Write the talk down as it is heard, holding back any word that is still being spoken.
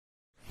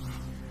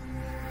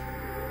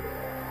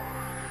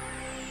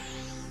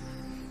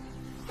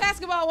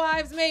Basketball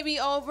Wives may be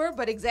over,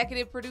 but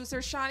executive producer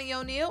Shaunie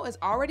O'Neal is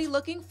already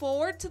looking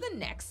forward to the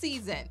next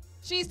season.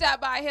 She stopped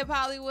by Hip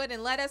Hollywood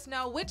and let us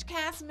know which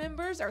cast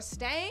members are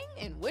staying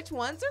and which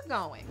ones are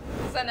going.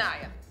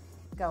 Sanaya.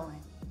 Going.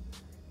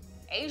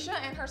 Asia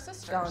and her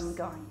sisters.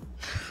 Going.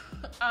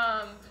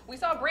 We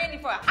saw Brandy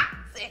for a hot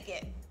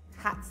second.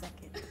 Hot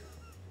second.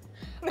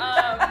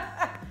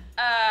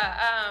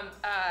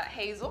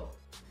 Hazel.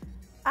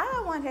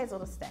 I want Hazel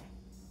to stay.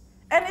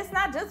 And it's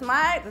not just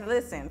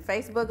listen,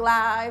 Facebook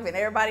Live and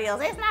everybody else,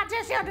 it's not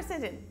just your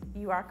decision.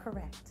 You are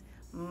correct.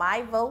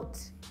 My vote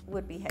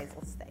would be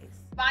Hazel stays.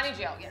 Bonnie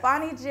Jill, yes.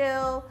 Bonnie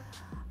Jill,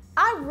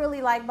 I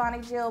really like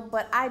Bonnie Jill,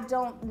 but I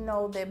don't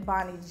know that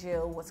Bonnie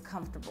Jill was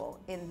comfortable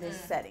in this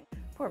setting.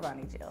 Poor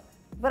Bonnie Jill.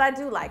 But I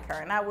do like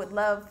her, and I would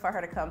love for her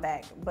to come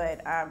back.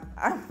 But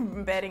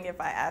I'm betting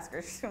if I ask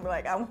her, she'll be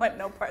like, I want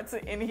no parts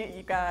of any of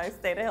you guys.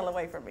 Stay the hell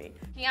away from me.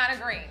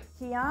 Kiana Green.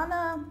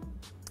 Kiana,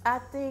 I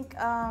think,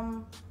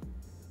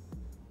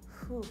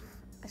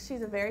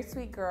 she's a very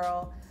sweet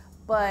girl,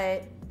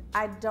 but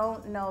I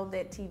don't know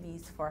that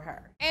TV's for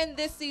her. And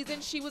this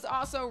season, she was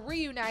also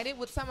reunited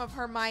with some of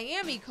her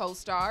Miami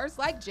co-stars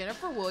like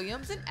Jennifer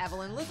Williams and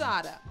Evelyn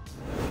Lozada.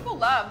 People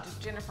loved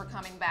Jennifer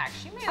coming back.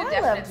 She made a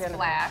definite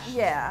splash.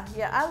 Yeah,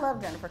 I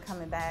love Jennifer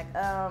coming back.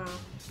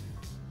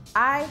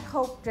 I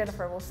hope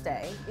Jennifer will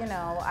stay. You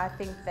know, I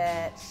think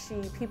that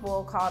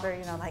people called her,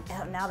 you know, like,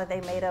 now that they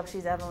made up,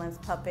 she's Evelyn's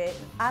puppet.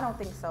 I don't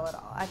think so at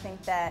all. I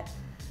think that,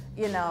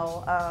 you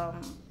know,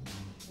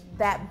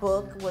 that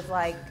book was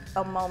like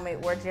a moment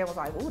where Jen was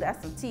like, ooh,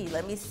 that's some tea,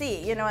 let me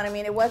see. You know what I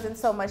mean? It wasn't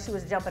so much she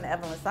was jumping to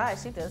Evelyn's side,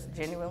 she just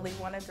genuinely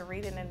wanted to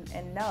read it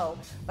and know.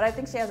 But I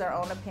think she has her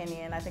own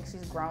opinion. I think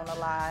she's grown a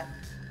lot.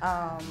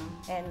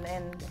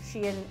 And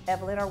she and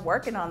Evelyn are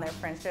working on their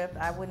friendship.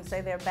 I wouldn't say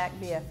they're back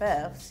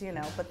BFFs, you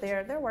know, but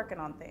they're working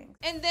on things.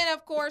 And then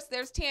of course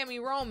there's Tammy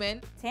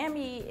Roman.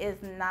 Tammy is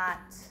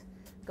not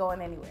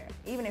going anywhere,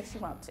 even if she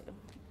wants to.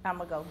 I'm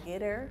gonna go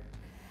get her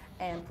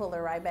and pull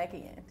her right back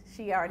in.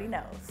 She already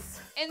knows.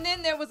 And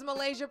then there was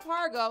Malaysia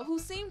Pargo, who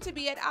seemed to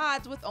be at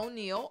odds with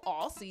O'Neal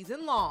all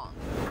season long.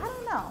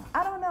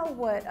 I don't know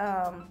what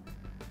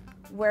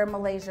where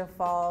Malaysia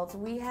falls.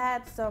 We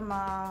had some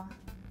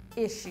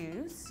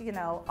issues, you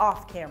know,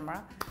 off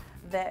camera,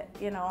 that,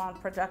 you know, on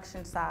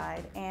production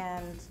side,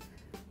 and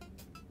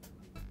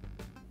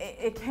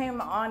it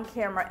came on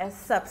camera as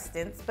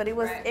substance, but it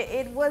was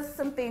it was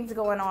some things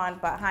going on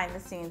behind the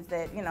scenes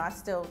that, you know, I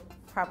still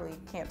probably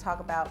can't talk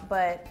about,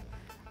 but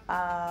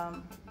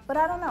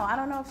I don't know. I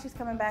don't know if she's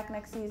coming back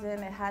next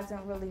season. It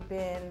hasn't really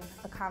been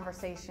a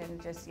conversation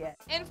just yet.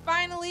 And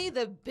finally,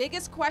 the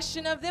biggest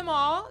question of them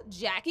all,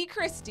 Jackie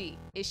Christie.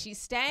 Is she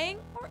staying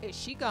or is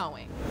she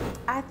going?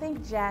 I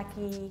think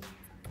Jackie,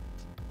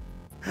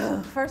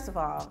 first of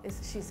all,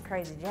 she's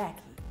crazy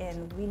Jackie,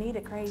 and we need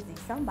a crazy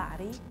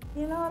somebody,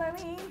 you know what I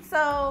mean?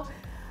 So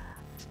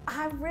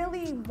I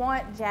really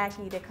want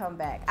Jackie to come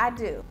back. I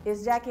do.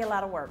 Is Jackie a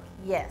lot of work?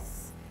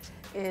 Yes.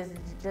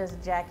 Does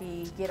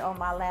Jackie get on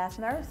my last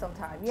nerve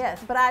sometimes? Yes,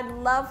 but I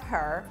love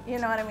her, you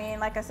know what I mean?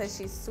 Like I said,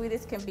 she's sweet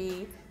as can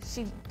be.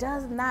 She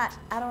does not,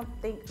 I don't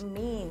think,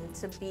 mean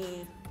to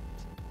be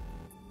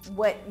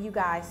what you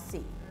guys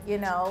see, you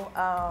know?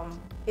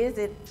 Is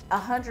it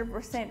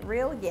 100%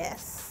 real?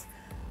 Yes.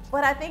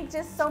 But I think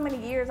just so many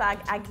years, I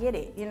get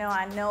it. You know,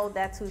 I know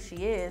that's who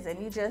she is,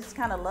 and you just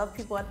kind of love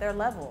people at their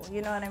level,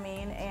 you know what I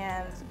mean?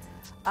 And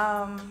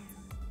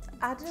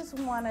I just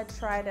want to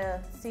try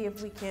to see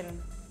if we can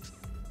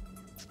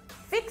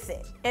fix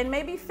it, and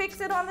maybe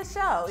fix it on the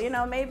show, you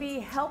know, maybe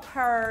help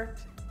her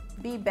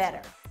be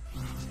better.